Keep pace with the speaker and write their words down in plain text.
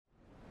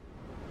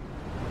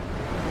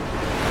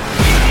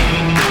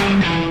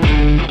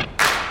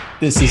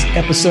This is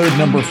episode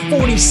number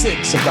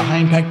 46 of the High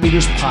Impact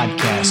Leaders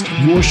Podcast,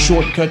 your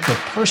shortcut to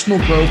personal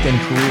growth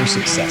and career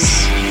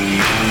success.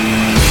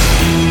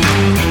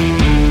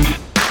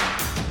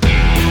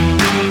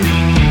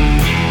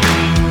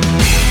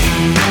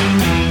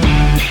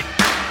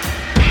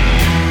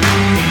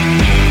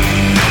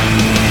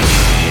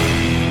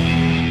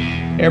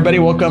 Hey everybody,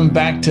 welcome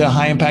back to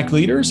High Impact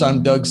Leaders.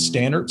 I'm Doug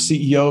Stannard,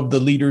 CEO of the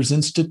Leaders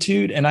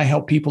Institute, and I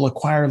help people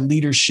acquire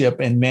leadership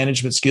and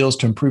management skills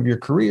to improve your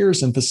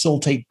careers and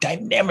facilitate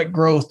dynamic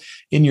growth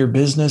in your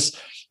business.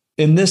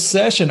 In this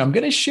session, I'm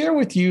going to share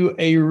with you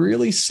a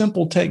really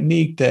simple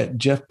technique that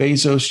Jeff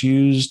Bezos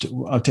used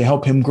to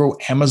help him grow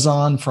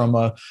Amazon from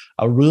a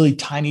really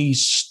tiny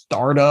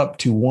startup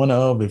to one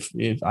of,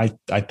 if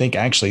I think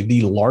actually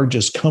the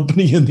largest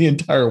company in the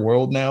entire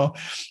world now.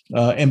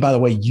 And by the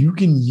way, you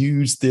can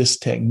use this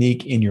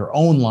technique in your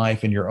own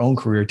life, in your own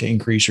career to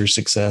increase your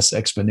success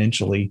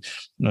exponentially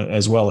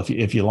as well,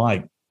 if you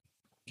like.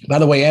 By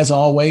the way, as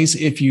always,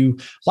 if you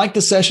like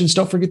the sessions,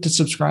 don't forget to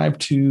subscribe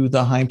to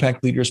the High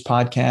Impact Leaders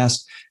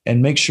Podcast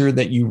and make sure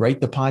that you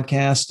rate the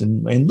podcast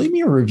and leave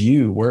me a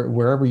review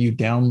wherever you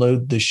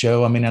download the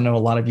show. I mean, I know a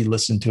lot of you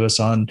listen to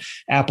us on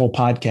Apple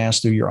Podcasts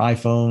through your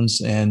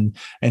iPhones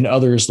and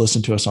others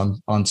listen to us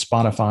on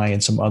Spotify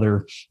and some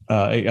other,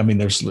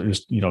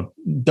 there's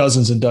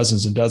dozens and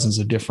dozens and dozens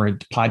of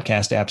different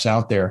podcast apps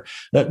out there.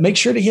 Make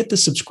sure to hit the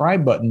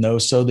subscribe button though,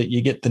 so that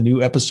you get the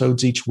new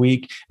episodes each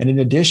week. And in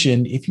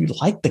addition, if you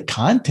like the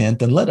content,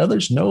 then let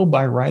others know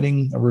by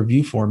writing a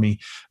review for me.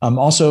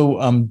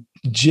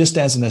 Just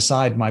as an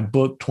aside, my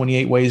book,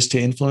 28 Ways to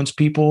Influence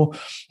People,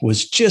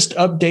 was just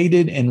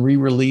updated and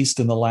re-released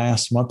in the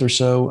last month or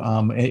so.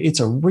 It's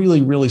a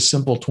really, really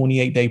simple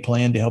 28-day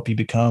plan to help you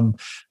become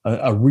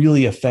a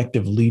really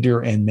effective leader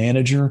and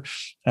manager.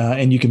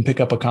 And you can pick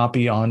up a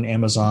copy on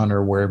Amazon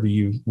or wherever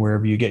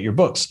you get your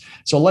books.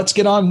 So let's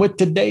get on with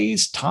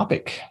today's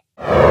topic.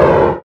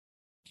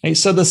 Hey,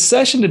 so the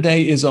session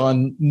today is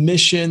on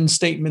mission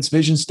statements,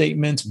 vision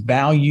statements,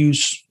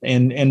 values.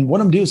 And what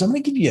I'm doing is I'm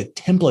going to give you a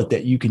template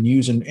that you can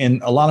use and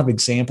a lot of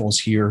examples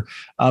here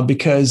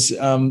because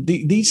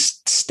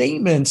these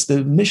statements,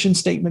 the mission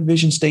statement,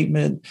 vision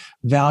statement,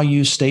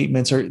 value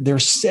statements, they're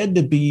said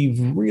to be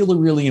really,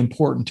 really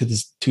important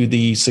to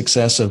the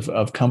success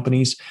of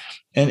companies.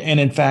 And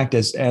in fact,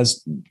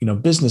 as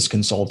business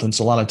consultants,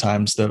 a lot of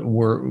times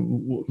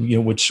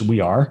which we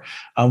are,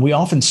 we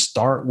often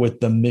start with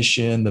the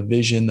mission, the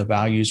vision, the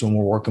values when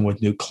we're working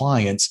with new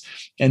clients.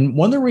 And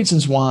one of the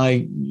reasons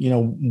why,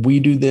 we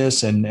do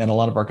this and a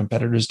lot of our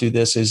competitors do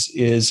this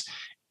is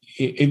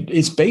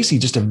it's basically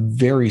just a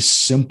very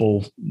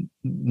simple,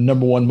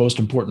 number one, most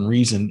important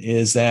reason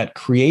is that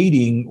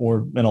creating,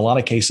 or in a lot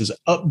of cases,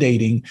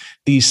 updating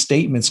these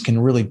statements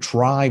can really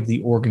drive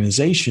the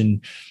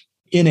organization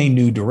in a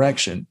new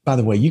direction. By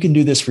the way, you can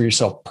do this for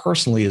yourself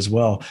personally as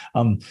well.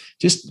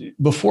 Just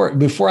before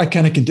I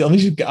kind of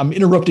continue, I'm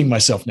interrupting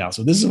myself now.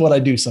 So this is what I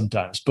do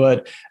sometimes,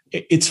 but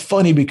it's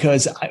funny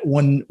because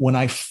when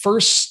I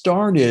first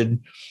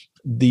started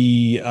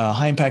the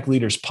High Impact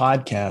Leaders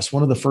Podcast,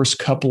 one of the first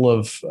couple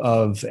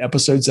of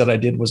episodes that I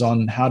did was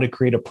on how to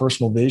create a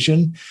personal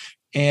vision.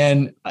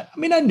 And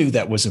I knew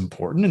that was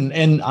important.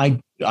 And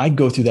I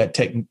go through that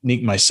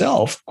technique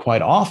myself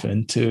quite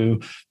often to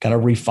kind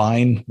of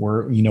refine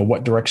where,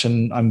 what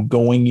direction I'm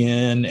going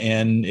in.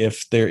 And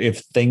if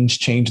things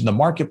change in the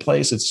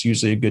marketplace, it's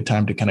usually a good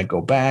time to kind of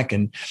go back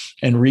and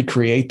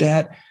recreate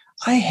that.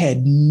 I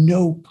had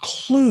no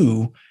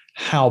clue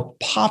how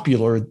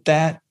popular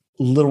that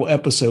little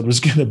episode was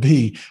going to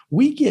be.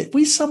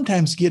 We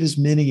sometimes get as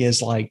many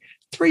as like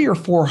 300 or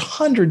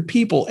 400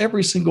 people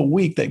every single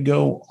week that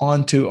go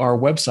onto our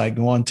website,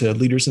 go on to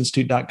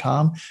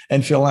leadersinstitute.com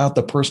and fill out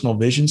the personal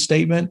vision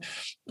statement.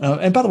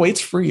 And by the way,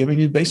 it's free.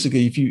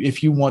 Basically,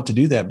 if you want to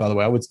do that, by the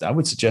way, I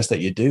would suggest that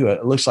you do.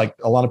 It looks like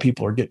a lot of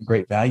people are getting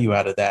great value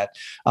out of that.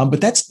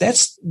 But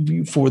that's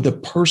for the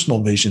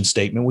personal vision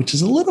statement, which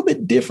is a little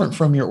bit different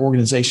from your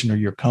organization or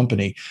your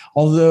company.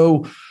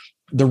 Although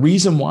the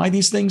reason why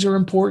these things are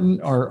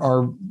important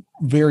are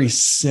very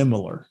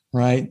similar,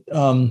 right?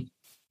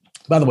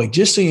 By the way,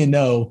 just so you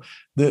know,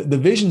 the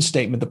vision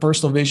statement, the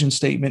personal vision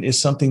statement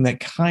is something that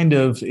kind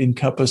of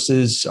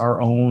encompasses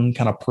our own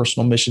kind of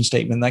personal mission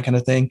statement, that kind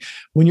of thing.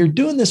 When you're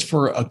doing this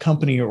for a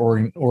company or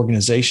an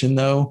organization,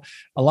 though,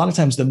 a lot of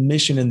times the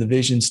mission and the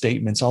vision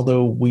statements,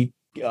 although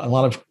a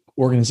lot of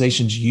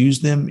organizations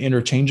use them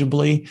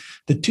interchangeably,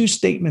 the two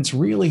statements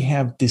really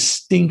have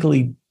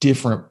distinctly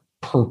different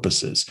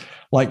purposes.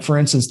 Like, for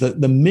instance,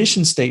 the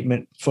mission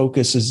statement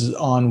focuses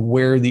on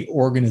where the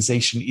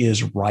organization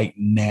is right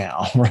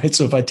now, right?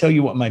 So if I tell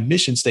you what my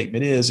mission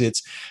statement is,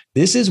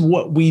 this is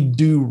what we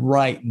do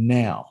right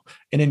now.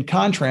 And in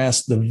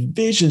contrast, the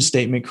vision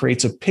statement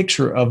creates a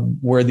picture of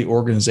where the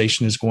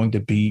organization is going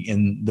to be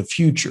in the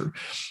future.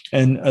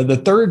 And the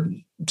third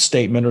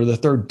statement, or the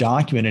third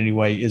document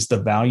anyway, is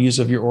the values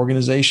of your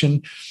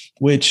organization,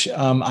 which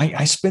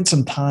I spent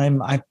some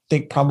time, I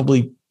think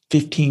probably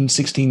 15,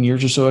 16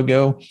 years or so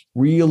ago,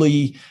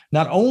 really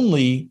not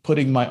only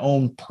putting my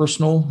own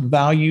personal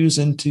values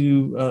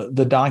into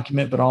the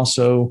document, but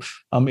also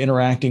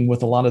interacting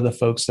with a lot of the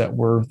folks that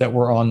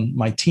were on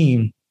my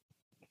team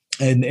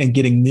and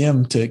getting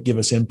them to give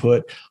us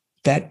input.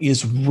 That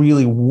is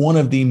really one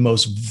of the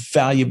most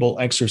valuable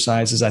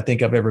exercises I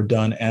think I've ever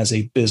done as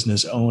a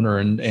business owner.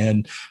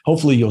 And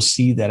hopefully you'll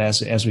see that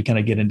as we kind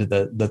of get into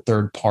the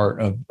third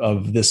part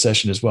of this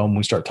session as well, when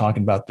we start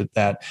talking about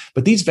that.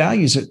 But these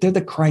values, they're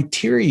the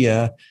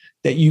criteria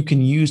that you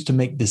can use to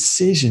make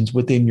decisions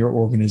within your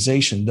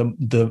organization.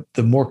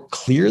 The more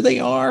clear they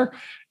are,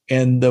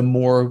 and the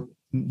more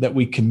that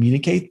we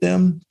communicate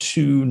them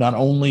to not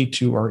only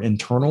to our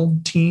internal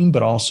team,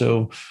 but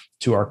also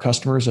to our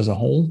customers as a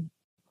whole,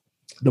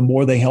 the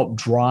more they help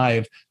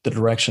drive the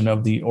direction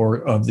of the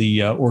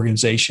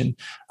organization.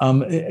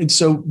 And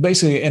so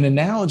basically an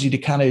analogy to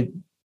kind of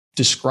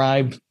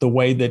describe the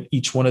way that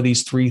each one of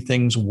these three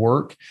things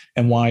work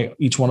and why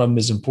each one of them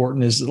is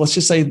important is, let's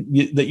just say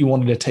that you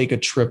wanted to take a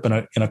trip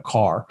in a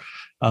car.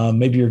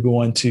 Maybe you're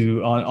going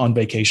to on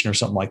vacation or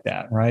something like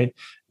that, right?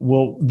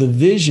 Well, the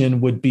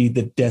vision would be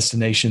the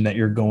destination that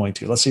you're going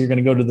to. Let's say you're going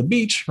to go to the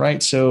beach,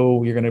 right?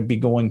 So you're going to be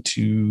going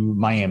to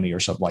Miami or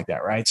something like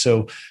that, right?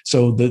 So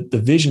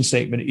the vision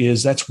statement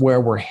is that's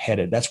where we're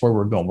headed. That's where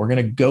we're going. We're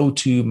going to go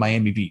to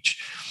Miami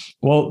Beach.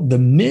 Well, the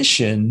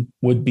mission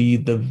would be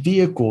the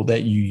vehicle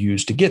that you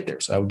use to get there.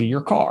 So that would be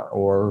your car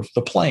or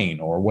the plane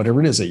or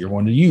whatever it is that you're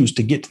going to use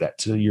to get to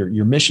that. So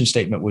your mission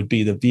statement would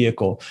be the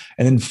vehicle.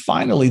 And then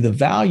finally, the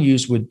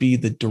values would be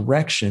the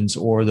directions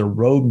or the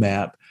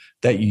roadmap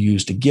that you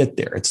use to get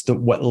there. It's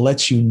what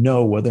lets you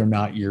know whether or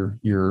not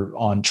you're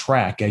on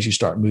track as you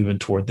start moving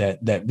toward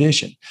that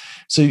vision.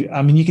 So,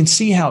 I mean, you can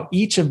see how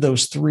each of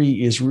those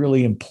three is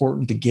really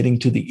important to getting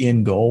to the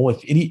end goal.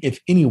 If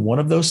any one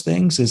of those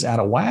things is out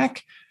of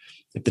whack,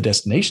 if the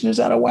destination is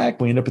out of whack,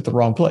 we end up at the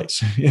wrong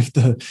place. If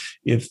the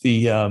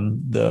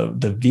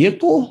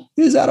vehicle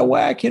is out of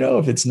whack,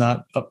 if it's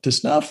not up to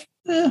snuff,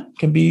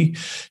 can be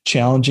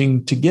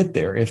challenging to get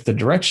there. If the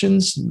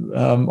directions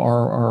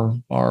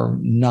are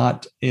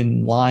not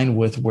in line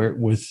with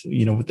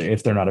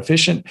if they're not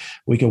efficient,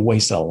 we can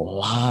waste a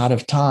lot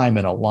of time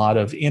and a lot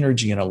of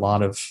energy and a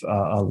lot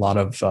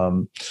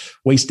of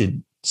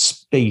wasted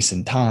space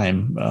and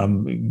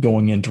time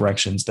going in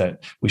directions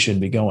that we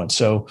shouldn't be going.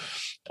 So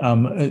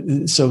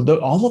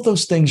all of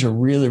those things are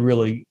really,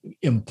 really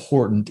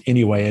important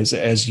anyway,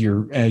 as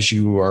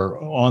you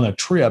are on a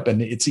trip.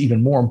 And it's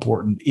even more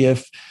important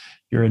if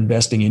you're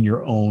investing in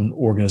your own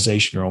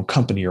organization, your own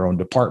company, your own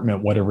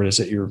department, whatever it is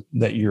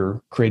that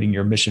you're creating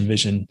your mission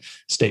vision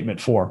statement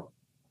for.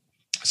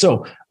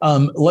 So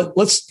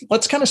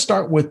let's kind of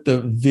start with the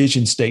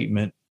vision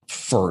statement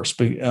first.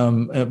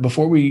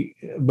 Before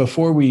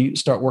we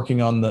start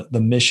working on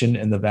the mission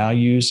and the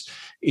values,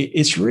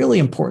 it's really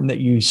important that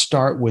you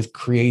start with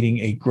creating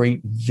a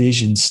great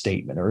vision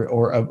statement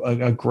or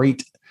a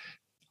great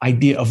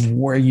idea of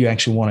where you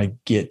actually want to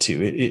get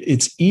to.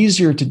 It's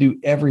easier to do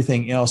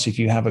everything else if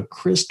you have a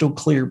crystal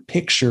clear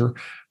picture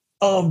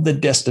of the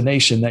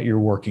destination that you're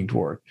working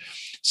toward.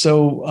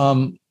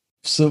 So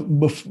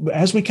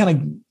as we kind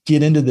of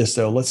get into this,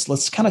 though,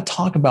 let's kind of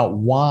talk about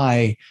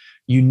why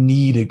you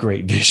need a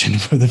great vision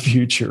for the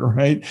future,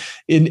 right?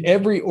 In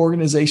every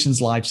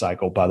organization's life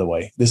cycle, by the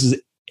way, this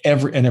is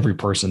every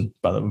person,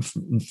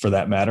 for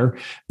that matter,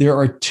 there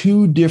are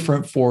two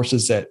different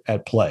forces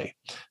at play.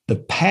 The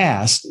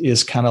past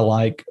is kind of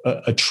like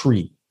a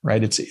tree,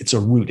 right? It's a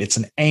root, it's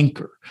an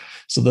anchor.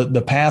 So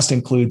the past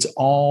includes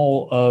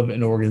all of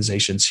an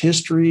organization's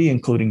history,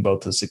 including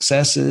both the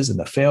successes and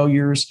the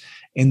failures.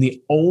 And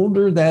the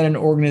older that an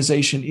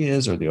organization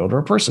is, or the older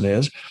a person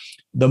is,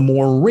 the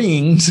more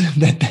rings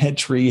that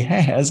tree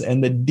has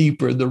and the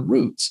deeper the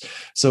roots.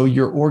 So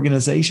your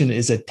organization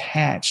is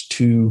attached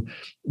to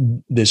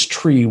this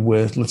tree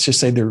with, let's just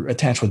say they're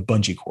attached with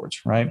bungee cords,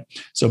 right?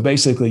 So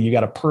basically you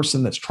got a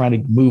person that's trying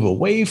to move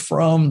away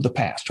from the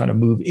past, trying to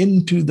move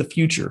into the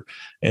future.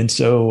 And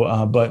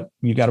so, but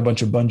you got a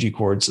bunch of bungee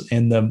cords,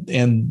 and the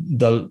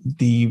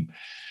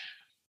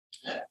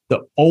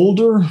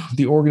older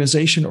the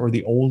organization or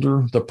the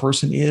older the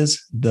person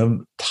is,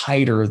 the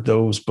tighter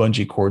those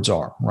bungee cords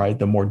are, right?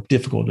 The more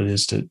difficult it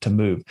is to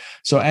move.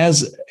 So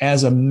as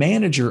a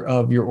manager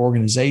of your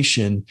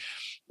organization,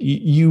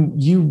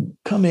 you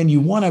come in, you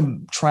want to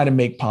try to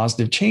make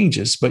positive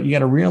changes, but you got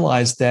to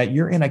realize that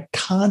you're in a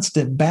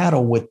constant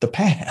battle with the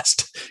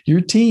past. Your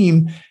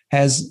team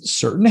has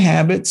certain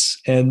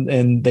habits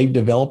and they've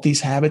developed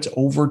these habits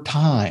over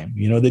time.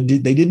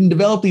 They didn't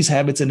develop these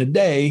habits in a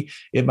day.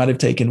 It might have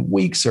taken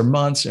weeks or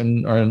months or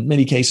in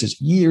many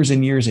cases, years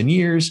and years and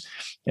years.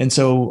 And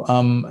so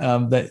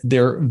that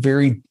they're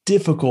very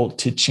difficult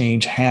to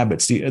change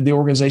habits. The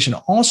organization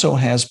also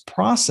has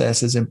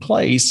processes in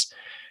place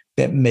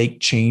that make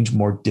change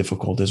more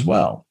difficult as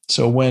well.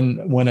 So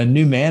when a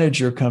new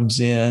manager comes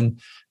in,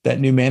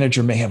 that new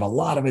manager may have a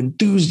lot of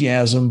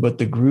enthusiasm, but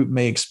the group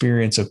may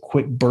experience a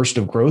quick burst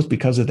of growth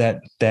because of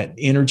that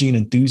energy and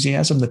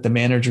enthusiasm that the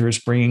manager is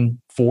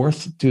bringing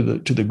forth to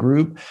the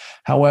group.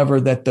 However,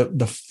 that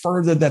the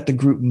further that the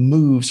group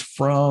moves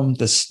from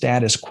the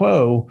status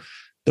quo,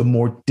 the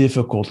more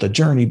difficult the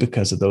journey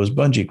because of those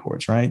bungee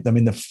cords, right? I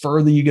mean, the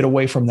further you get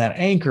away from that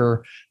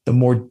anchor, the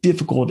more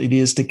difficult it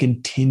is to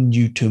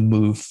continue to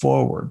move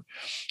forward.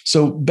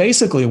 So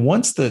basically,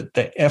 once the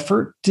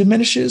effort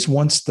diminishes,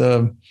 once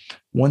the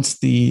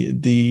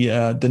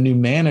new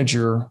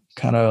manager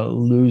kind of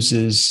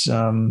loses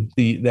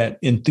that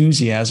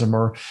enthusiasm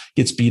or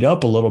gets beat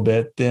up a little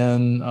bit,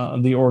 then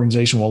the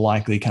organization will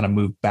likely kind of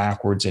move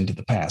backwards into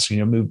the past.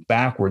 Move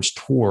backwards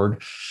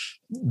toward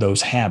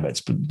those habits,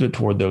 but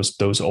toward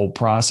those old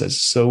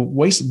processes.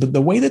 But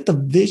the way that the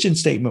vision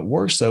statement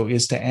works, though,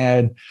 is to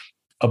add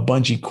a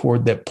bungee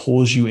cord that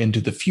pulls you into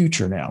the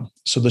future now.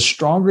 So the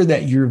stronger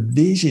that your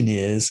vision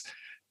is,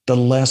 the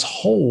less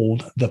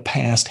hold the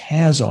past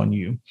has on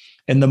you.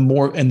 And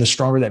the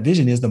stronger that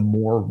vision is, the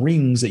more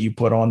rings that you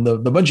put on the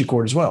bungee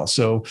cord as well.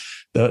 So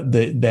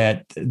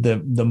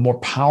the more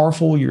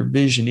powerful your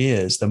vision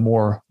is, the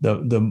more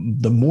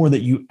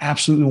that you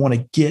absolutely want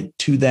to get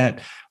to that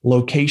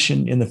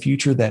location in the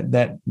future,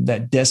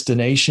 that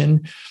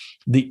destination,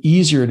 the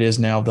easier it is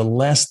now, the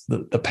less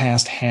the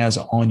past has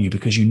on you,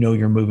 because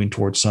you're moving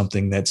towards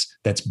something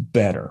that's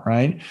better,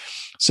 right?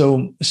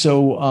 So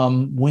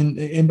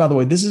and by the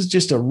way, this is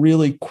just a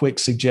really quick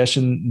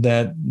suggestion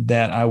that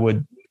I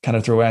would kind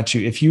of throw at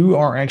you. If you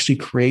are actually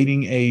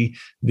creating a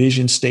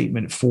vision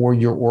statement for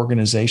your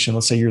organization,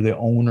 let's say you're the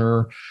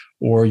owner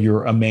or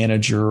you're a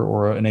manager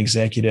or an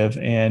executive,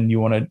 and you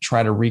want to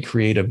try to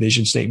recreate a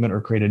vision statement or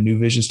create a new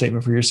vision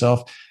statement for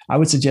yourself, I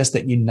would suggest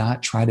that you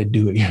not try to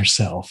do it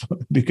yourself,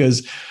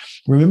 because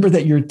remember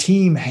that your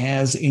team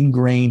has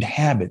ingrained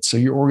habits. So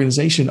your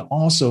organization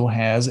also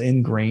has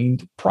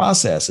ingrained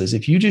processes.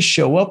 If you just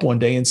show up one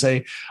day and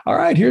say, all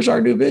right, here's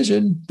our new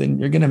vision, then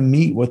you're going to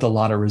meet with a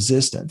lot of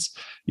resistance.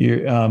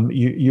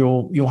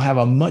 You'll have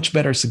a much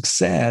better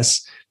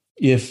success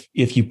if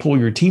you pull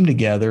your team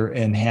together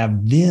and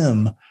have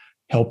them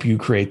help you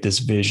create this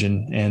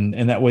vision.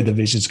 And that way the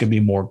vision is going to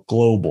be more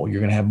global. You're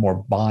going to have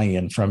more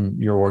buy-in from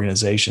your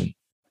organization.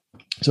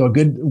 So a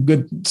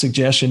good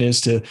suggestion is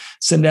to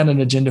send out an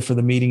agenda for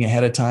the meeting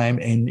ahead of time.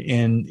 And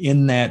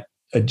in that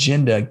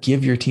agenda,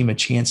 give your team a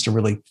chance to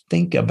really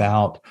think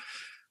about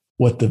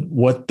what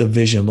the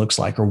vision looks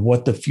like, or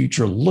what the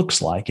future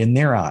looks like in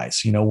their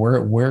eyes.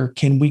 Where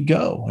can we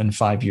go in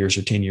 5 years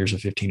or 10 years or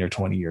 15 or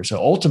 20 years? So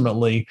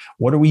ultimately,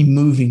 what are we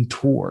moving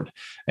toward?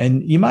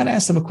 And you might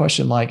ask them a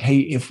question like, hey,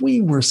 if we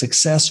were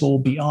successful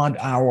beyond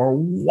our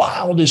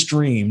wildest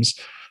dreams,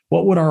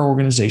 what would our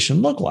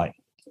organization look like?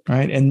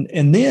 Right.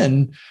 And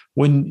then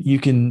when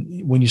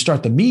you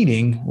start the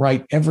meeting,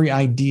 write every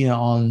idea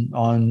on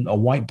a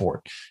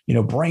whiteboard,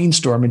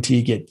 brainstorm until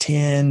you get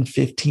 10,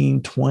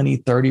 15, 20,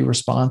 30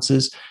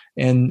 responses.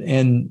 And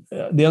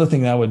the other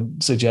thing that I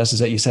would suggest is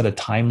that you set a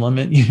time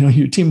limit.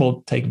 Your team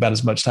will take about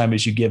as much time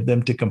as you give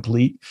them to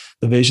complete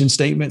the vision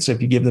statement. So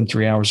if you give them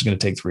 3 hours, it's going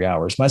to take 3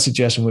 hours. My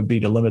suggestion would be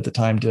to limit the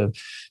time to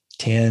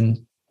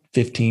 10,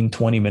 15,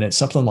 20 minutes,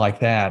 something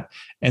like that.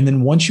 And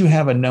then once you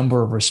have a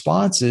number of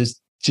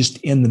responses, just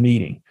end the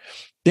meeting.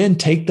 Then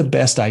take the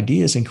best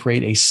ideas and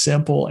create a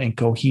simple and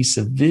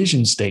cohesive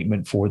vision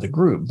statement for the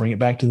group. Bring it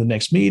back to the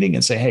next meeting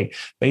and say, hey,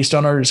 based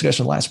on our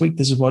discussion last week,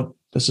 this is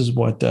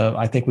what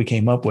I think we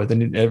came up with,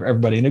 and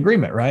everybody in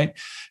agreement, right?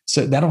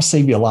 So that'll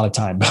save you a lot of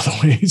time, by the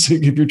way. So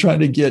if you're trying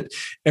to get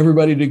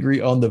everybody to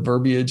agree on the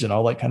verbiage and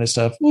all that kind of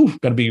stuff, going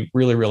to be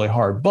really, really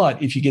hard. But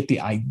if you get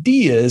the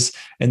ideas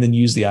and then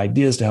use the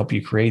ideas to help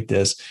you create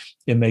this,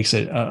 it makes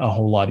it a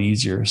whole lot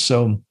easier.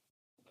 So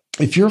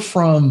if you're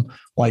from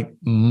like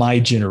my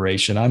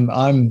generation,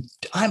 I'm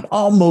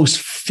almost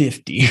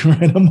 50,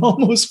 right? I'm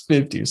almost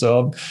 50.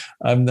 So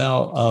I'm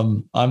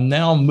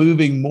now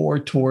moving more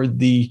toward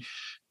the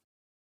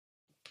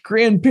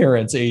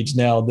grandparents' age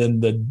now than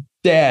the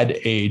dad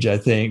age, I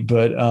think.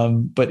 But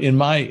in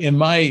my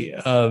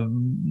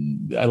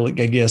I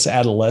guess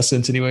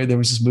adolescence anyway, there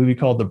was this movie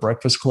called The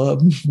Breakfast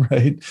Club,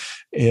 right?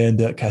 And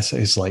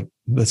it's like,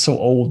 that's so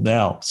old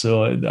now.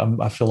 So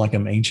I feel like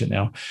I'm ancient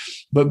now.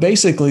 But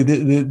basically,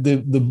 the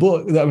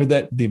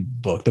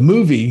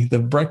movie, The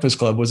Breakfast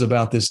Club, was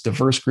about this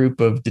diverse group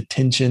of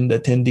detention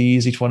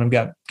attendees. Each one of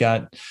them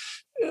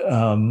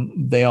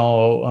they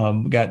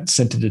all got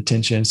sent to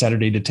detention,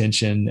 Saturday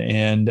detention.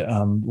 And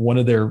one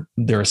of their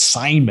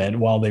assignment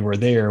while they were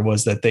there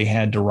was that they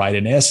had to write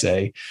an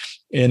essay.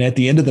 And at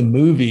the end of the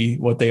movie,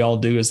 what they all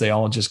do is they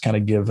all just kind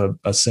of give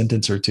a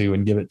sentence or two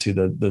and give it to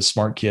the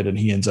smart kid, and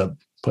he ends up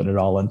putting it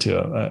all into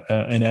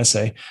an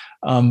essay.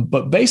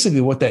 But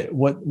basically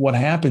what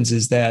happens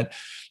is that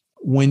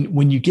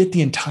when you get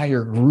the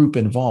entire group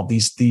involved,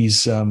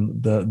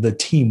 the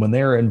team, when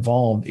they're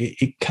involved,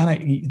 it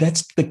kind of,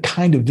 that's the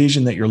kind of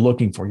vision that you're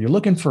looking for. You're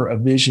looking for a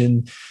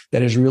vision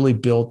that is really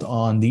built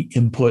on the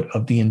input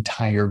of the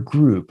entire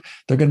group.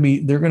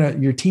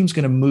 Your team's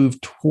going to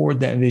move toward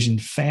that vision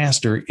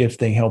faster if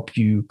they help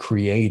you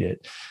create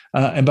it.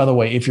 And by the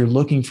way, if you're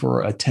looking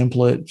for a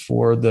template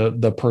for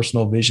the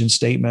personal vision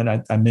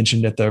statement, I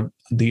mentioned at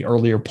the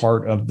earlier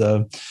part of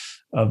the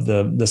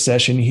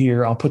session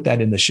here, I'll put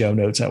that in the show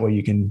notes. That way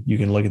you can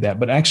look at that.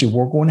 But actually,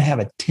 we're going to have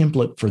a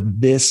template for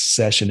this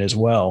session as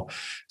well.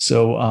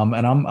 So,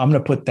 and I'm going to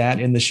put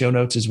that in the show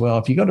notes as well.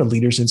 If you go to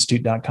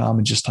leadersinstitute.com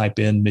and just type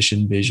in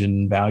mission,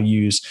 vision,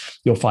 values,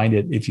 you'll find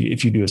it if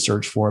you do a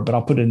search for it. But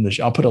I'll put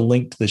a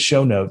link to the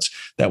show notes.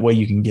 That way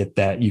you can get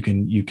that. You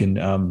can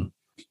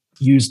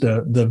use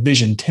the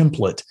vision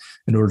template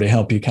in order to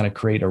help you kind of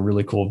create a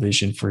really cool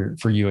vision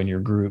for you and your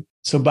group.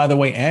 So by the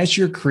way, as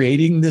you're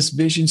creating this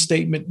vision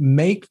statement,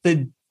 make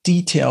the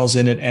details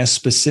in it as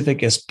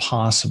specific as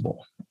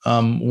possible.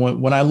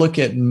 When I look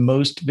at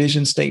most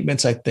vision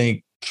statements, I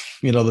think,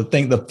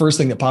 the first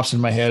thing that pops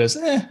into my head is,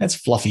 that's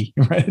fluffy,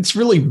 right? It's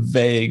really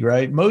vague,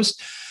 right?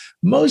 Most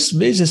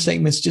vision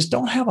statements just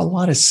don't have a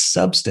lot of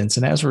substance.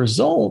 And as a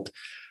result,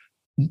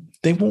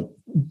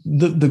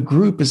 the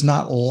group is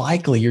not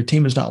likely, your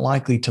team is not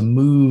likely to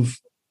move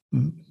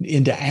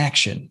into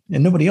action,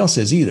 and nobody else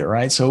is either,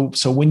 right? So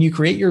when you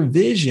create your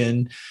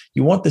vision,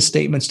 you want the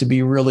statements to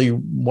be really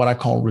what I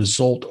call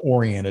result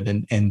oriented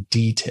and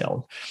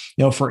detailed.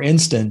 For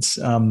instance,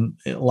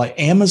 like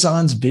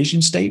Amazon's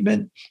vision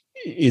statement,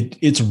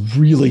 it's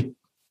really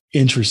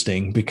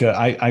interesting because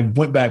I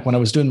went back when I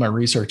was doing my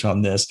research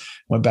on this,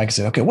 went back and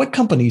said, okay, what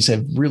companies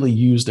have really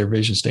used their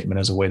vision statement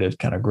as a way to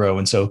kind of grow?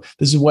 And so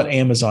this is what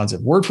Amazon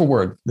said, word for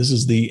word. This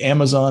is the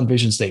Amazon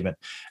vision statement.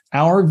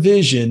 Our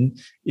vision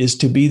is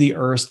to be the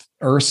Earth's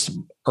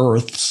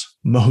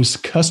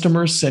most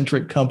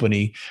customer-centric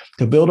company,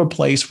 to build a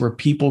place where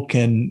people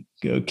can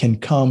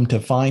come to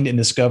find and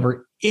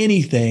discover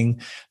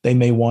anything they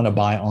may want to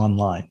buy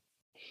online.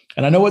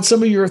 And I know what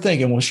some of you are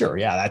thinking. Well, sure,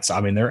 yeah,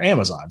 they're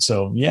Amazon.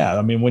 So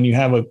yeah, when you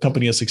have a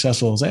company as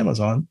successful as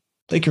Amazon,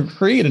 they can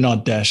create an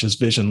audacious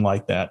vision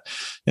like that.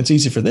 It's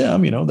easy for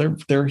them.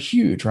 They're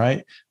huge,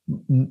 right?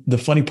 The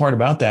funny part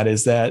about that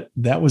is that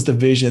was the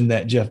vision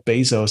that Jeff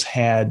Bezos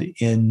had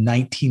in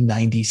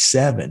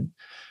 1997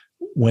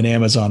 when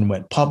Amazon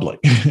went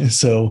public.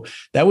 So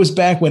that was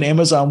back when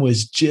Amazon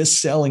was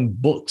just selling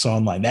books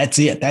online. That's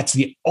it. That's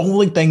the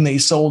only thing they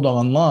sold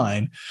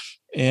online.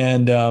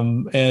 And at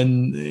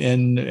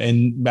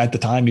the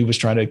time he was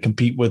trying to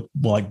compete with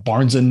like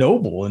Barnes and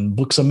Noble and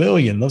Books A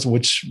Million,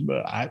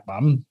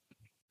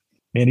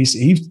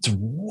 he's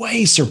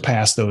way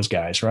surpassed those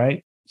guys,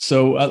 right?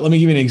 So let me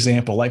give you an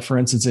example. Like for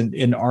instance,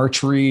 in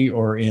archery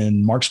or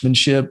in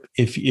marksmanship,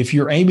 if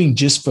you're aiming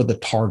just for the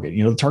target,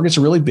 the targets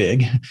are really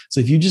big. So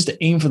if you just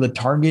aim for the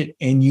target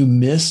and you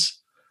miss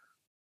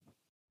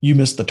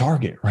the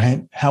target,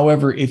 right?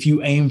 However, if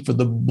you aim for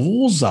the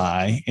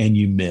bullseye and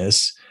you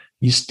miss,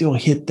 you still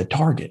hit the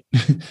target,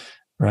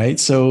 right?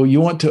 So you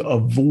want to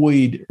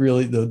avoid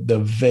really the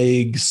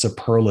vague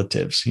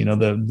superlatives.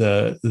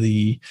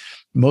 The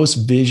most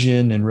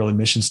vision and really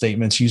mission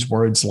statements use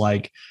words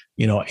like,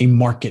 a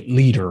market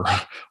leader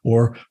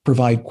or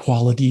provide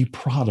quality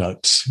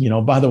products.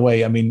 By the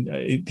way, I'll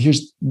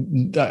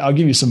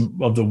give you some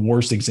of the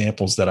worst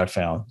examples that I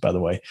found, by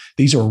the way.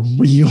 These are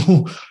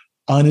real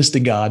honest to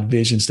God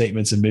vision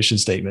statements and mission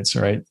statements,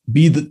 right?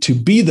 To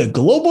be the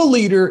global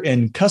leader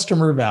in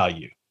customer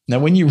value. Now,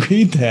 when you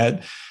read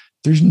that,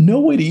 there's no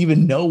way to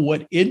even know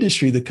what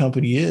industry the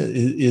company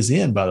is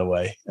in, by the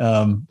way.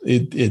 By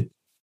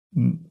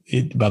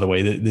the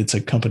way, it's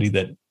a company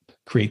that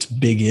creates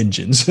big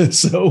engines.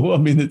 So,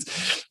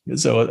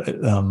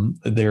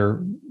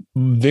 they're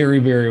very,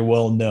 very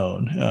well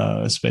known,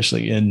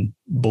 especially in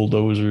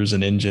bulldozers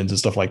and engines and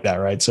stuff like that,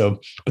 right? So,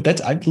 but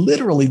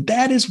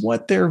that is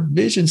what their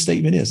vision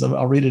statement is.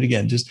 I'll read it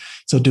again.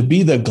 So to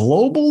be the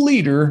global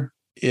leader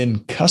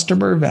in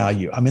customer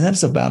value.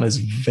 That's about as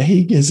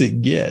vague as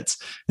it gets.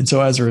 And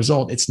so as a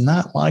result, it's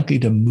not likely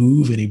to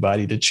move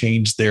anybody to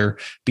change their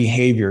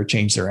behavior,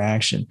 change their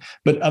action.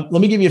 But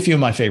let me give you a few of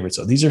my favorites.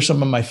 So these are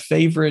some of my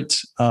favorite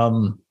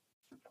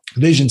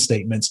vision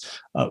statements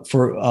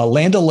for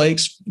Land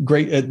O'Lakes,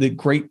 the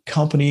great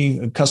company,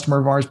 a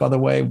customer of ours, by the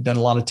way. We've done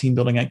a lot of team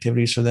building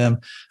activities for them.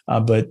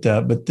 But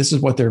this is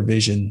what their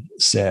vision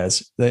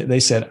says.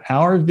 They said,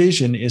 our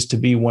vision is to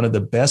be one of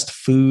the best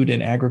food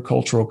and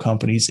agricultural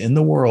companies in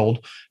the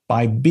world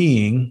by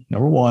being,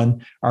 number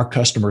one, our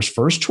customers'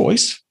 first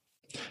choice.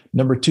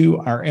 Number two,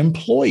 our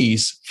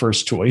employees'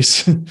 first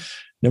choice.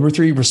 Number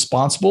three,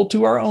 responsible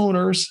to our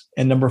owners.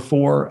 And number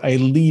four, a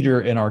leader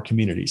in our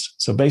communities.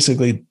 So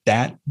basically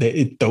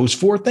those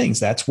four things,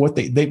 that's what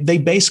they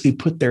basically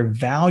put their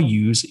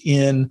values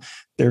in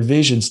their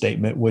vision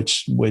statement,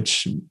 which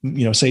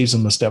saves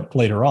them a step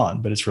later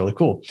on, but it's really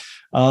cool.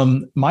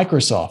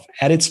 Microsoft,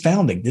 at its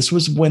founding, this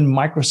was when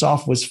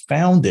Microsoft was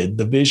founded.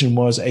 The vision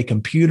was a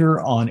computer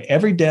on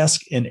every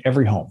desk in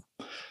every home.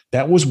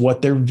 That was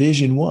what their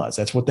vision was.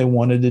 That's what they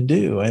wanted to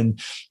do. And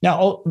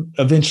now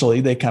eventually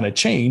they kind of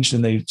changed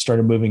and they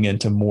started moving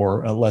into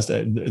more less.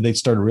 They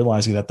started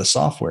realizing that the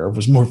software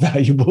was more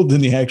valuable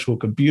than the actual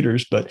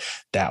computers. But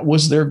that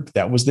was their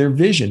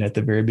vision at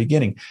the very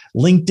beginning.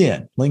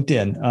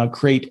 LinkedIn,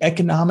 create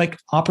economic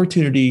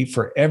opportunity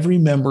for every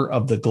member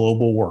of the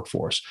global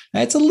workforce.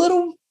 Now, it's a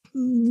little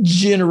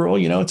general,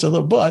 it's a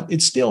little, but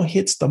it still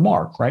hits the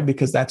mark, right?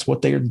 Because that's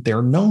what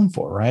they're known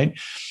for, right?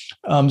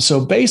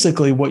 So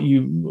basically, what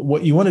you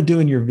want to do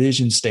in your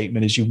vision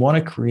statement is you want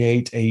to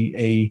create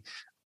a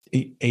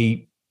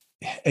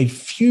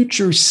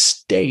future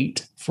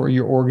state for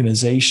your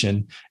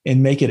organization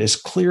and make it as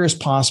clear as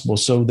possible,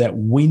 so that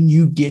when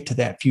you get to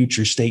that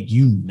future state,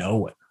 you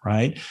know it,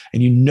 right?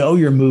 And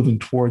you're moving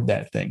toward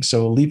that thing.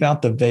 So leave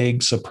out the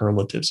vague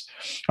superlatives.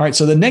 All right.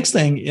 So the next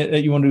thing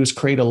that you want to do is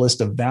create a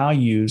list of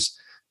values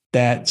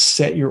that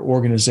set your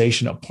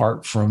organization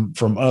apart from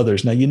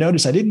others. Now, you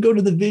notice I didn't go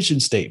to the vision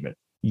statement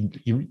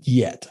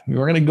yet.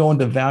 We're going to go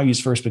into values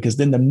first, because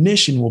then the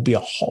mission will be a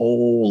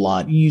whole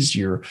lot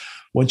easier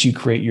once you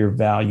create your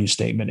value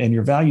statement. And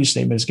your value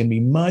statement is going to be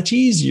much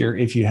easier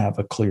if you have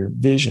a clear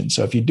vision.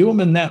 So if you do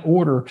them in that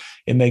order,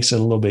 it makes it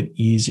a little bit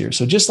easier.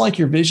 So just like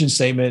your vision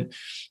statement,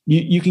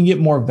 you can get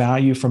more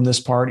value from this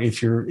part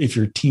if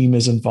your team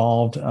is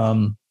involved.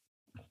 And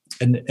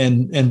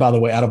by the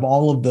way, out of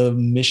all of the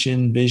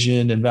mission,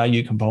 vision, and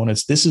value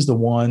components, this is the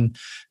one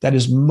that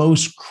is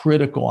most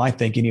critical, I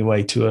think,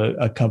 anyway, to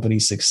a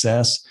company's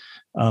success.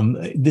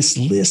 This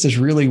list is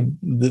really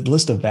the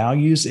list of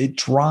values. It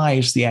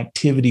drives the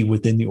activity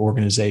within the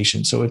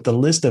organization. So if the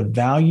list of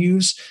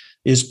values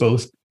is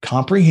both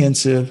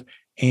comprehensive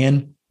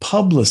and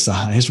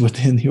publicized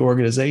within the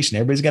organization,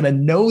 everybody's got to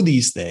know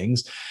these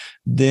things,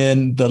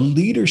 then the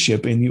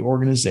leadership in the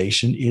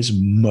organization is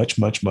much,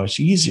 much, much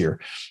easier.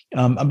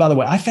 And by the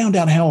way, I found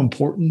out how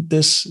important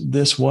this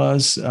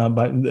was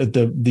by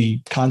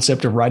the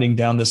concept of writing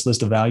down this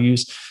list of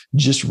values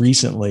just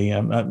recently.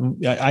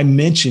 I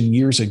mentioned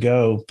years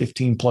ago,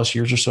 15 plus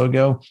years or so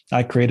ago,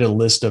 I created a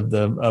list of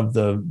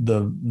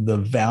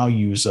the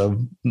values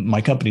of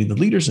my company, the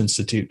Leaders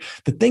Institute,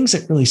 the things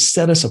that really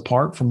set us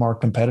apart from our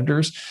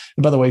competitors.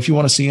 And by the way, if you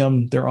want to see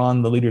them, they're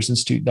on the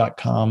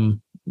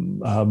leadersinstitute.com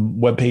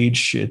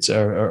webpage. It's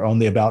on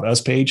the About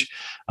Us page.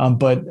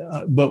 But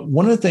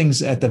one of the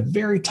things at the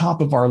very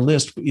top of our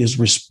list is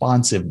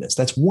responsiveness.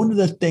 That's one of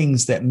the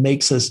things that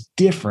makes us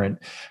different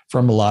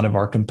from a lot of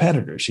our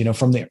competitors.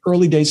 From the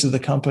early days of the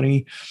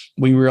company,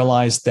 we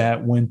realized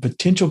that when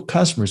potential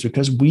customers,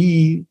 because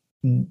we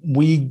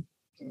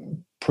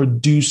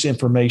produce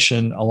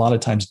information a lot of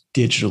times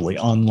digitally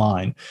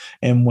online.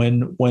 And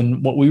when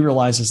what we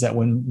realize is that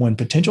when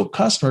potential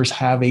customers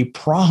have a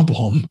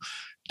problem,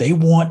 they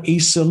want a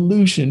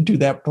solution to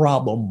that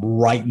problem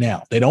right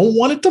now. They don't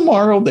want it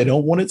tomorrow. They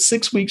don't want it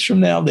 6 weeks from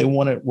now. They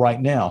want it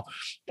right now.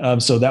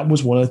 So that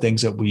was one of the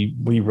things that we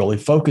really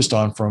focused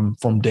on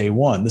from day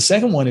one. The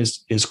second one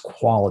is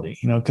quality,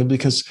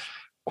 because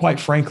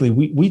quite frankly,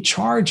 we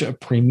charge a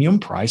premium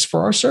price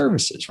for our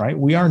services, right?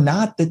 We are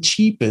not the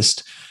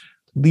cheapest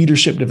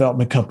leadership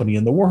development company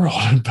in the world.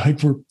 In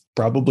fact, we're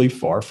probably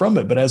far from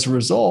it. But as a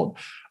result,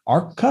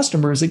 our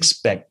customers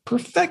expect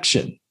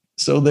perfection.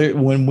 So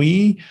when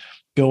we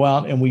go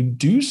out and we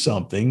do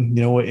something,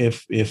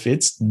 if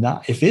it's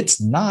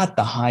not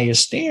the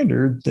highest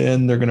standard,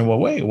 then they're going to,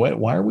 wait,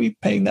 why are we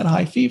paying that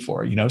high fee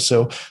for?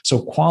 So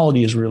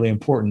quality is really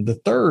important. The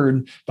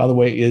third, by the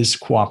way, is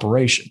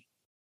cooperation.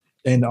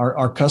 And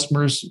our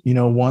customers,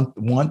 want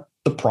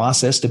the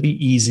process to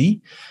be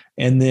easy.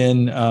 And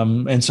then,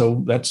 and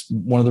so that's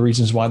one of the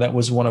reasons why that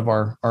was one of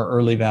our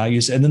early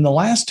values. And then the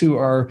last two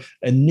are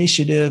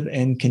initiative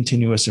and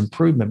continuous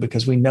improvement,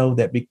 because we know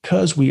that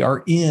because we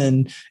are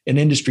in an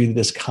industry that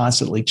is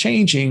constantly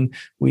changing,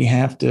 we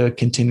have to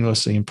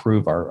continuously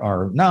improve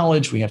our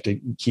knowledge. We have to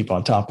keep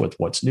on top with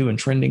what's new and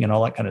trending and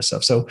all that kind of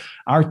stuff. So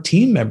our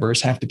team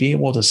members have to be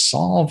able to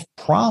solve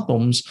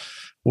problems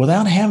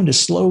without having to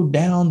slow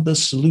down the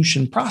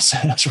solution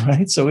process,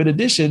 right? So in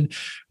addition,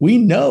 we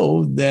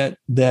know that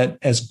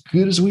as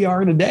good as we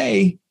are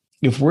today,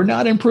 if we're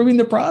not improving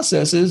the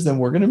processes, then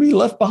we're going to be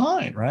left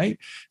behind, right?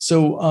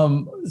 So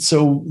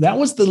that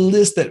was the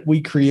list that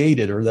we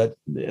created, or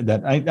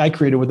that I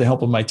created with the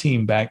help of my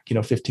team back,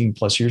 15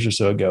 plus years or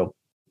so ago.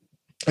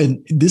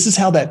 And this is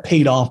how that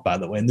paid off, by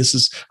the way. And this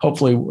is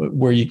hopefully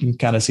where you can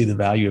kind of see the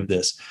value of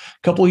this.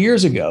 A couple of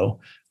years ago,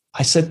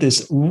 I set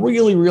this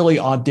really, really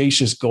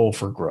audacious goal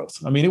for growth.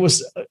 I mean, it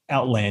was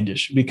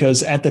outlandish,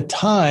 because at the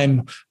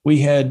time we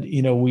had,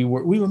 we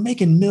were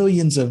making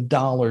millions of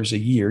dollars a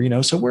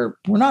year, so we're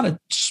not a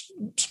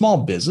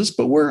small business,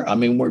 but we're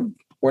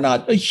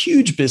not a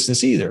huge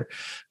business either.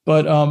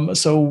 But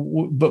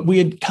but we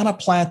had kind of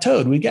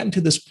plateaued. We'd gotten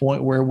to this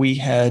point where we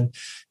had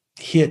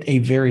hit a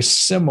very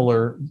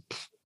similar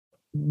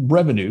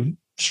revenue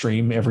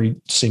stream every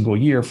single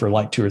year for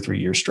like 2 or 3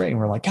 years straight. And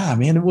we're like,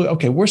 man,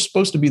 okay, we're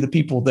supposed to be the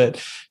people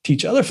that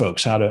teach other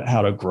folks how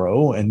to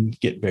grow and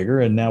get bigger.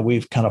 And now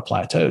we've kind of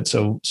plateaued.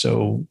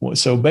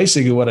 So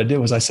basically what I did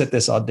was I set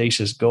this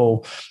audacious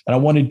goal, and I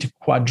wanted to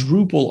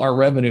quadruple our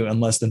revenue in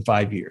less than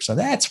 5 years. So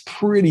that's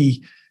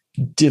pretty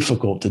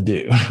difficult to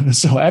do.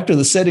 So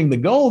after setting the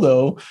goal,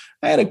 though,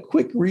 I had a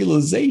quick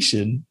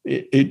realization.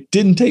 It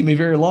didn't take me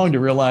very long to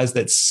realize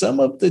that some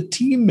of the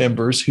team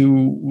members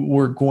who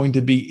were going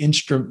to be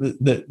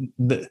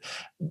the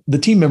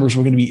team members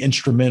were going to be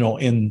instrumental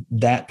in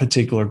that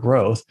particular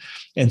growth.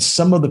 And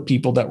some of the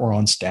people that were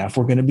on staff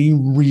were going to be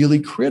really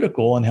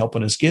critical in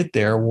helping us get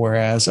there,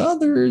 whereas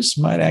others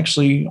might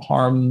actually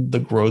harm the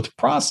growth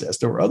process.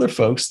 There were other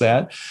folks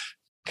that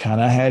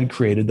kind of had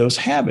created those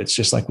habits,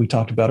 just like we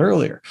talked about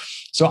earlier.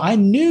 So I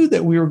knew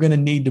that we were going to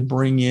need to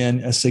bring in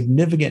a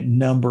significant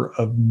number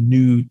of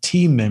new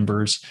team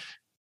members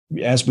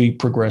as we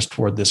progressed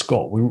toward this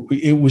goal.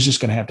 It was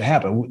just going to have to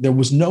happen. There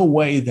was no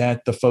way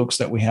that the folks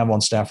that we have on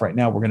staff right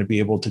now were going to be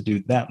able to do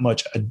that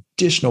much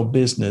additional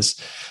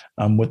business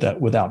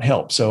without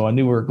help. So I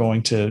knew we were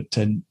going to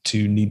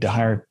need to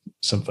hire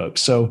some folks.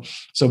 So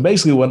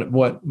basically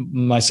what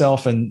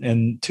myself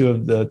and two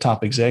of the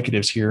top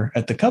executives here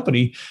at the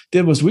company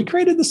did was we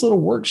created this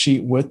little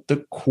worksheet with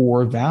the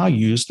core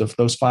values,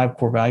 those 5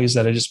 core values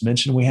that I just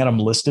mentioned. We had them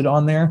listed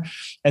on there.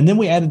 And then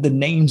we added the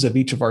names of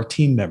each of our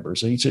team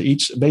members,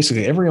 each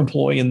basically every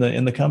employee in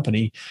the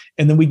company.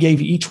 And then we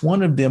gave each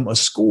one of them a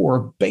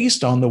score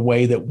based on the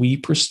way that we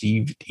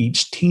perceived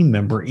each team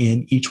member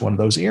in each one of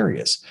those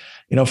areas.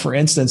 For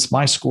instance,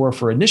 my score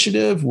for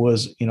initiative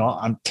was,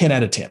 I'm 10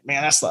 out of 10.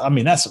 Man, that's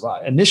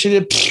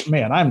initiative.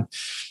 Man,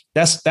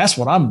 that's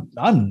what I'm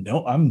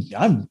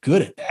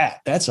good at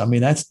that. That's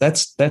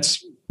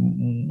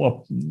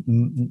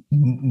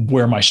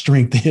where my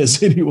strength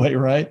is anyway,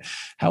 right?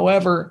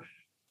 However,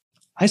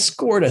 I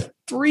scored a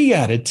 3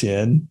 out of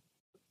 10.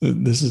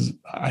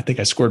 I think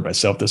I scored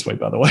myself this way,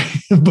 by the way,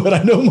 but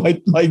I know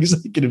my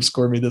executive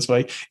scored me this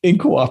way in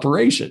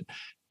cooperation.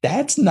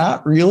 That's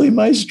not really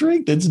my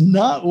strength. It's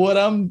not what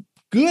I'm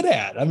good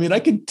at. I mean, I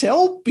can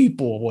tell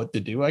people what to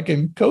do. I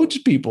can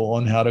coach people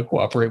on how to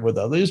cooperate with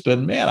others, but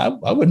man,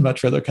 I would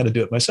much rather kind of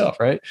do it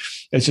myself, right?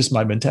 It's just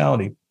my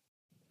mentality.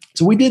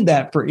 So we did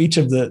that for each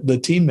of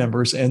the team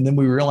members. And then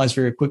we realized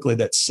very quickly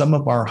that some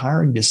of our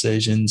hiring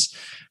decisions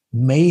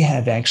may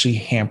have actually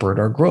hampered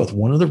our growth.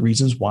 One of the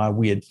reasons why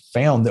we had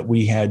found that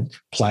we had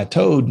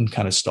plateaued and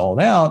kind of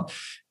stalled out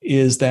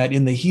is that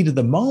in the heat of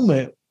the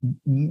moment,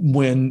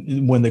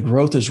 when the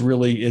growth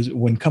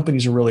when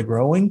companies are really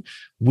growing,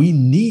 we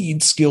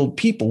need skilled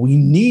people. We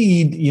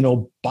need,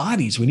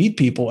 bodies. We need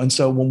people. And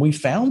so when we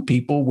found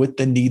people with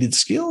the needed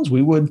skills,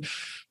 we would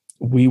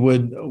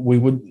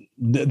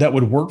that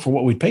would work for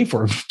what we'd pay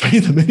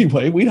them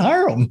anyway. We'd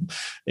hire them.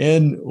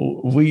 And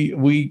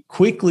we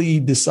quickly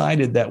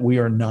decided that we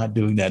are not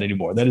doing that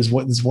anymore. That is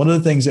one of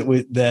the things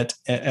that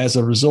as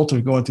a result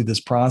of going through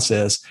this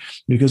process,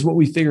 because what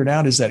we figured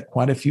out is that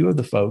quite a few of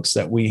the folks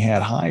that we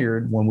had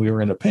hired when we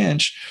were in a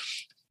pinch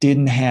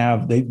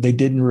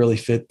didn't really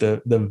fit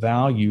the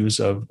values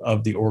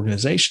of the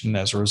organization.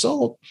 As a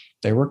result,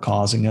 they were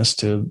causing us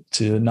to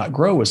not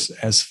grow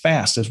as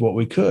fast as what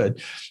we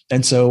could.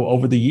 And so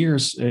over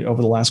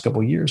the last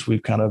couple of years,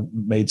 we've kind of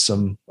made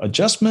some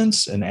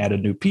adjustments and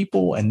added new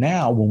people. And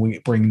now when we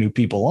bring new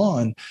people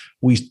on,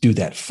 we do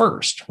that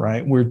first,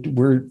 right?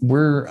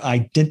 We're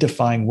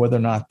identifying whether or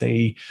not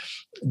they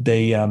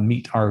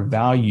meet our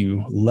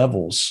value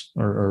levels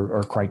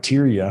or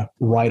criteria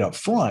right up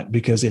front,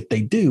 because if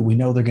they do, we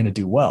know they're going to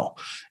do well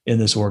in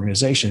this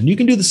organization. And you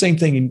can do the same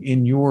thing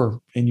in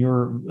your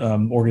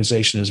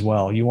organization as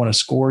well. You want to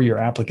score your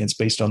applicants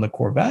based on the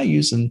core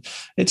values, and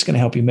it's going to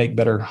help you make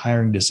better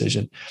hiring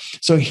decision.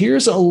 So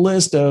here's a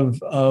list of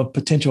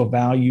potential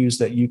values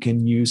that you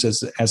can use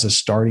as a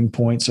starting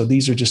point. So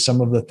these are just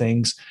some of the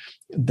things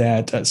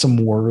that some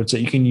words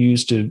that you can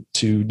use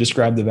to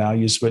describe the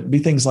values, but be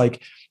things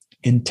like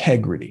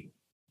integrity,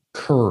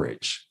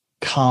 courage,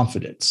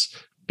 confidence,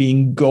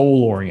 being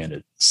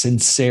goal-oriented,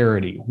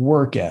 sincerity,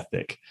 work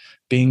ethic,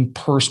 being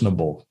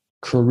personable,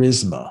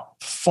 charisma,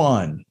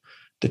 fun,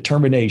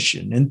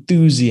 determination,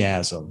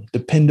 enthusiasm,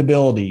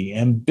 dependability,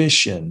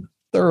 ambition,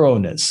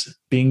 thoroughness,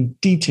 being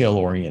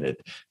detail-oriented,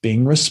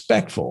 being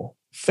respectful,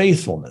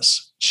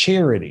 faithfulness,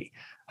 charity,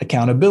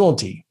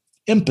 accountability,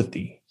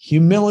 empathy,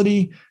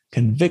 humility,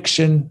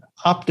 conviction,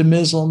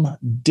 optimism,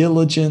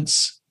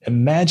 diligence,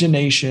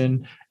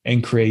 imagination,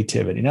 and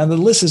creativity. Now, the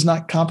list is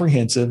not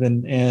comprehensive,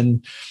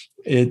 and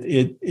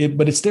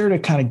but it's there to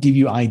kind of give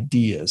you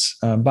ideas.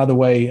 By the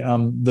way,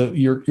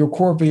 your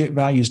core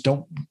values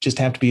don't just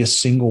have to be a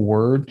single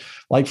word.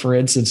 Like, for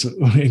instance,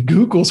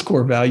 Google's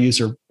core values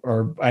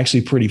are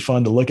actually pretty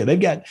fun to look at. They've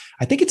got,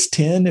 I think it's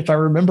 10, if I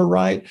remember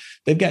right.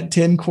 They've got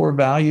 10 core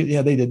values.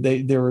 Yeah, they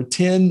did. There were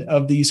 10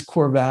 of these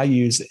core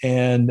values,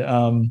 and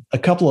a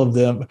couple of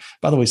them,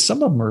 by the way,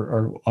 some of them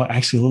are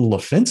actually a little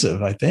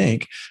offensive, I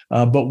think.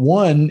 But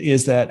one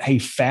is that, hey,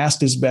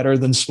 fast is better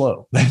than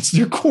slow. That's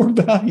their core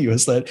value,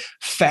 is that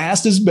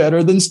fast is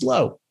better than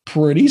slow.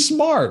 pretty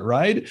smart,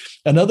 right?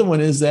 Another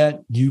one is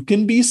that you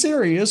can be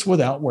serious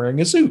without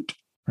wearing a suit,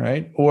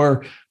 right?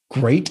 Or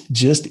great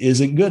just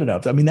isn't good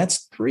enough. I mean,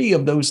 that's 3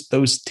 of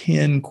those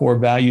 10 core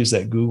values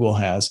that Google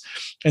has.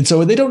 And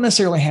so they don't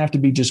necessarily have to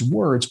be just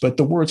words, but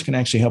the words can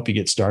actually help you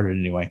get started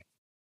anyway.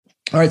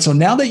 All right. So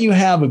now that you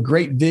have a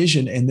great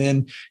vision and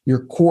then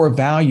your core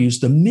values,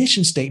 the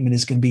mission statement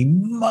is going to be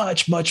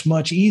much, much,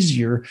 much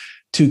easier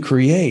to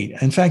create.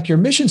 In fact, your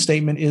mission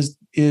statement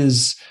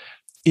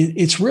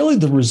it's really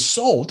the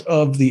result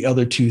of the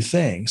other 2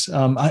 things.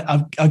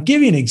 I'll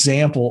give you an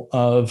example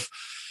of,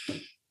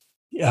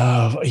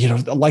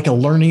 like a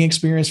learning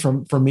experience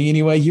for me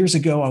anyway. Years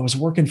ago, I was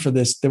working for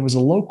this. There was a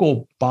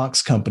local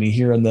box company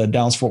here in the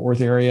Dallas-Fort Worth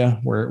area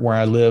where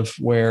I live,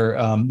 where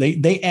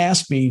they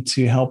asked me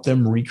to help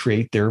them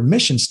recreate their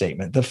mission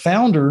statement. The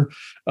founder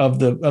of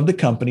the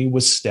company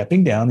was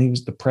stepping down. He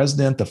was the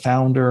president, the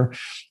founder,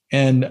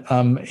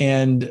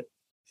 and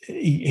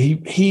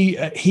he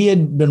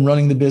had been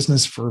running the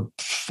business for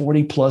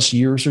 40 plus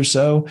years or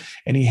so,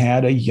 and he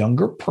had a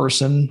younger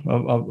person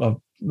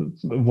of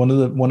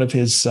one of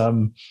his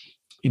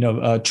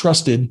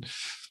trusted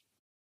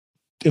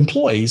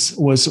employees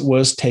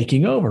was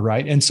taking over,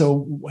 right? And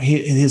so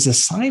his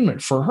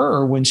assignment for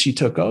her when she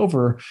took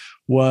over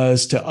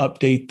was to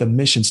update the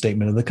mission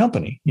statement of the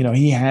company.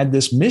 He had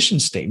this mission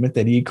statement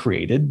that he had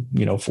created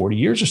 40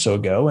 years or so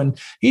ago, and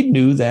he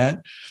knew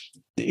that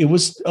it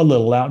was a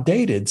little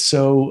outdated.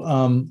 So,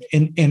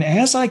 and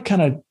as I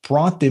kind of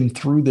brought them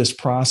through this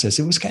process,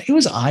 it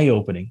was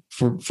eye-opening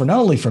for not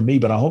only for me,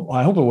 but I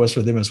hope it was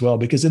for them as well.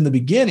 Because in the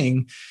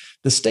beginning,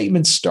 the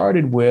statement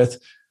started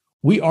with,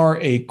 "We are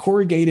a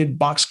corrugated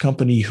box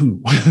company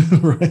who,"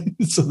 right?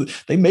 So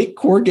they make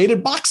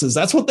corrugated boxes.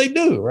 That's what they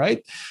do,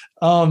 right?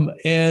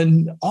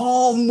 And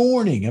all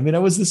morning, I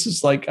spent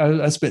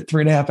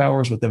 3.5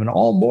 hours with them, and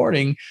all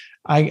morning,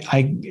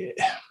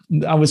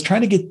 I was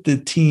trying to get the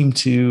team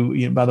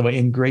to, by the way,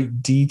 in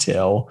great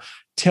detail,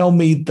 tell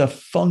me the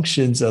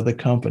functions of the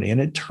company. And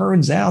it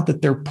turns out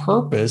that their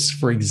purpose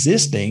for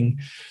existing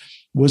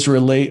was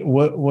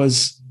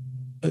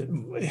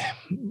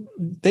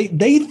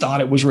they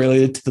thought it was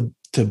related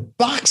to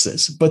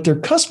boxes, but their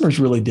customers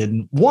really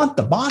didn't want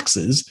the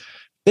boxes.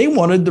 They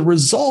wanted the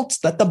results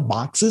that the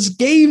boxes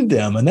gave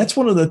them. And that's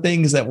one of the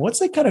things that once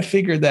they kind of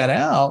figured that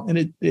out,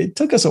 and it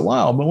took us a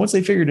while, but once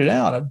they figured it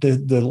out,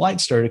 the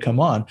lights started to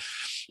come on.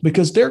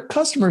 Because their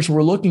customers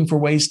were looking for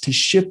ways to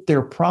ship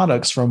their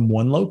products from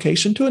one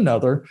location to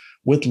another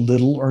with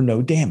little or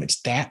no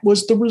damage. That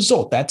was the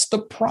result. That's the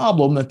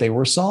problem that they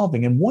were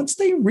solving. And once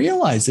they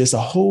realized this, a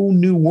whole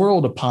new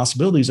world of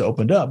possibilities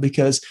opened up,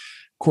 because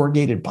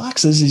corrugated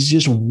boxes is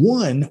just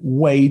one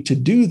way to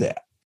do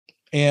that.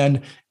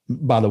 And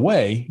by the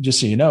way, just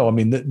so you know,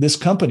 this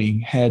company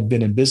had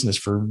been in business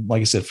for,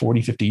 like I said,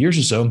 40, 50 years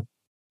or so.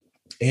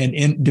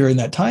 And during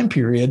that time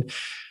period,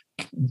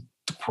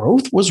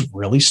 growth was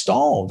really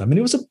stalled.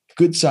 It was a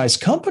good sized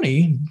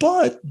company,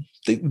 but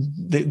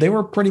they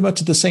were pretty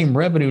much at the same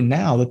revenue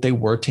now that they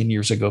were 10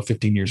 years ago,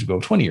 15 years ago,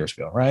 20 years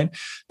ago, right?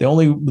 They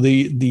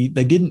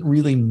didn't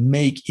really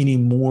make any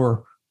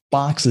more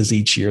boxes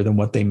each year than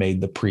what they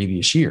made the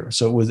previous year.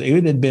 So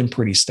it had been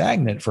pretty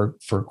stagnant for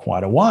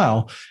quite a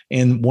while.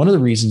 And one of the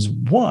reasons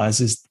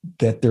is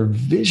that their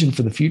vision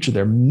for the future,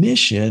 their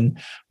mission,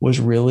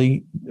 was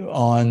really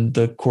on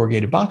the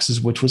corrugated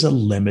boxes, which was a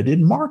limited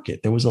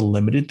market. There was a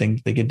limited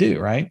thing they could do,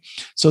 right?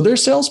 So their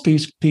sales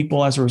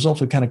people, as a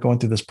result of kind of going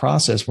through this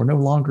process, were no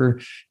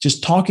longer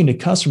just talking to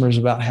customers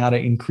about how to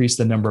increase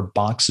the number of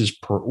boxes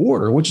per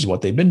order, which is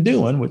what they've been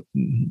doing,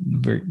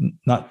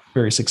 not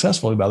very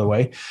successfully, by the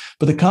way.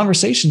 But the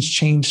conversations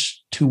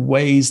changed to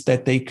ways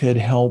that they could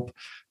help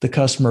the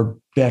customer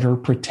better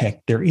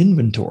protect their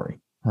inventory,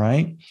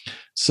 right?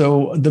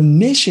 So the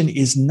mission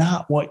is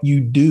not what you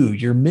do.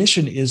 Your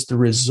mission is the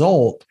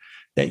result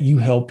that you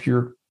help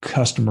your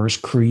customers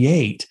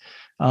create.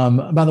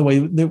 By the way,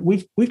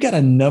 we've got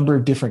a number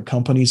of different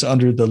companies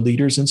under the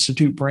Leaders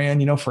Institute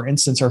brand. For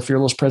instance, our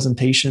Fearless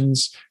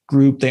Presentations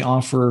group, they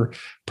offer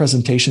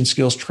presentation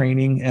skills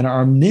training. And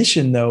our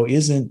mission, though,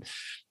 isn't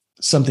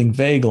something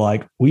vague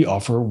like we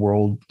offer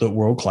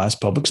world-class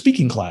public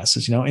speaking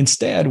classes.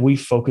 Instead, we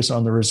focus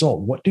on the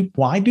result.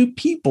 Why do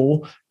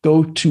people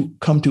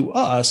come to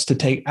us to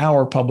take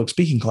our public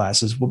speaking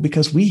classes? Well,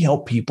 because we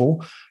help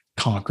people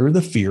conquer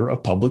the fear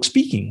of public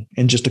speaking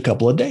in just a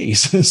couple of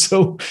days.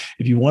 So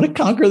if you want to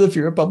conquer the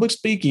fear of public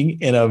speaking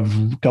in a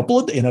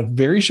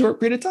very short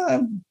period of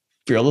time,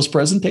 Fearless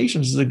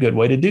Presentations is a good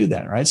way to do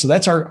that, right? So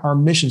that's our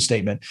mission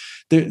statement.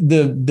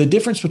 The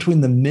difference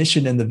between the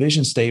mission and the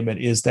vision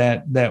statement is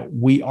that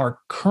we are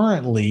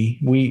currently,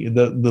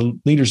 the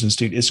Leaders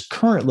Institute is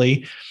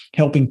currently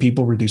helping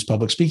people reduce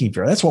public speaking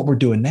fear. That's what we're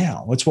doing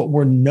now. It's what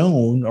we're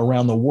known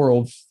around the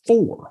world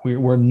for.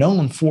 We're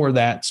known for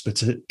that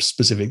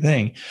specific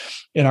thing.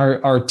 In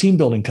our team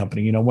building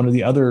company, one of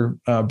the other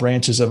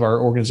branches of our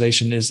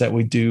organization is that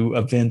we do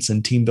events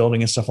and team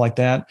building and stuff like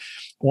that.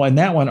 Well, in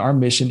that one, our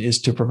mission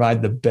is to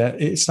provide the best.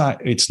 It's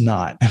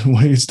not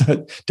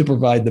to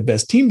provide the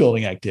best team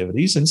building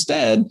activities.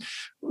 Instead,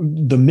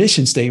 the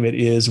mission statement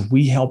is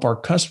we help our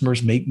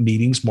customers make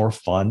meetings more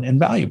fun and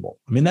valuable.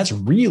 I mean, that's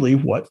really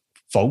what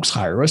folks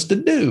hire us to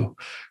do,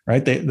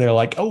 right? They're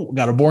like, oh,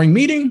 got a boring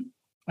meeting.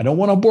 I don't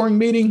want a boring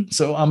meeting.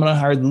 So I'm going to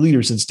hire the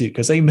Leaders Institute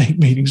because they make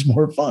meetings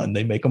more fun.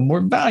 They make them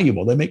more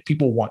valuable. They make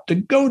people want to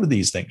go to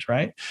these things,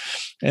 right?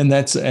 And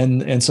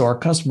so our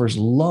customers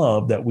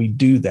love that we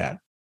do that.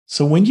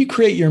 So when you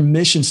create your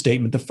mission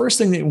statement, the first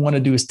thing that you want to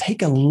do is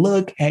take a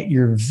look at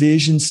your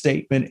vision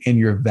statement and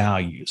your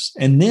values,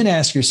 and then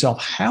ask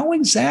yourself, how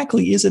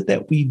exactly is it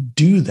that we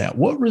do that?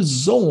 What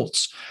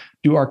results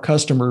do our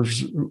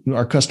customers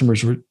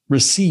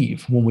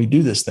receive when we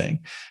do this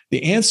thing?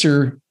 The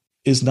answer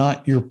is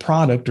not your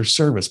product or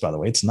service, by the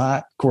way. It's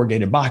not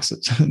corrugated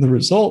boxes. The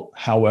result,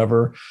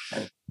 however,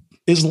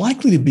 is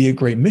likely to be a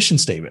great mission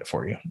statement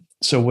for you.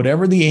 So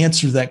whatever the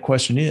answer to that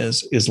question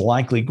is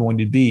likely going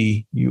to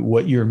be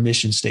what your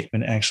mission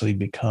statement actually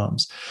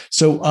becomes.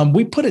 So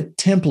we put a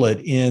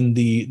template in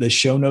the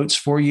show notes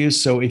for you.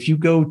 So if you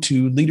go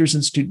to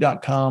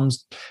leadersinstitute.com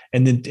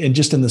and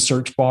just in the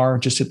search bar,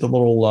 just hit the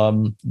little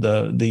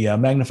the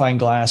magnifying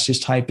glass,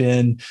 just type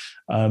in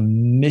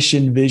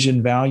mission,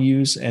 vision,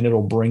 values, and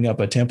it'll bring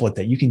up a template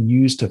that you can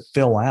use to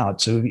fill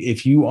out. So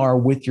if you are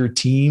with your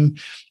team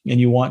and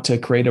you want to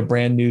create a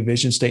brand new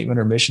vision statement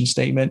or mission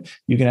statement,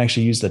 you can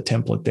actually use the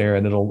template there,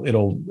 and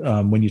it'll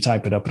when you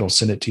type it up, it'll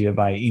send it to you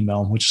via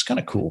email, which is kind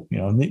of cool,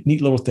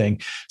 neat little thing.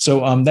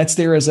 So that's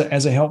there as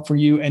a help for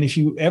you. And if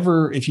you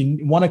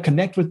want to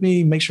connect with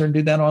me, make sure and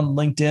do that on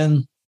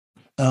LinkedIn.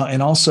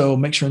 And also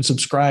make sure and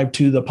subscribe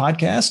to the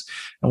podcast.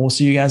 And we'll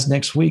see you guys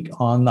next week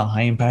on the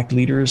High Impact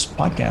Leaders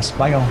podcast.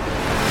 Bye,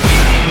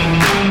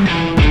 y'all.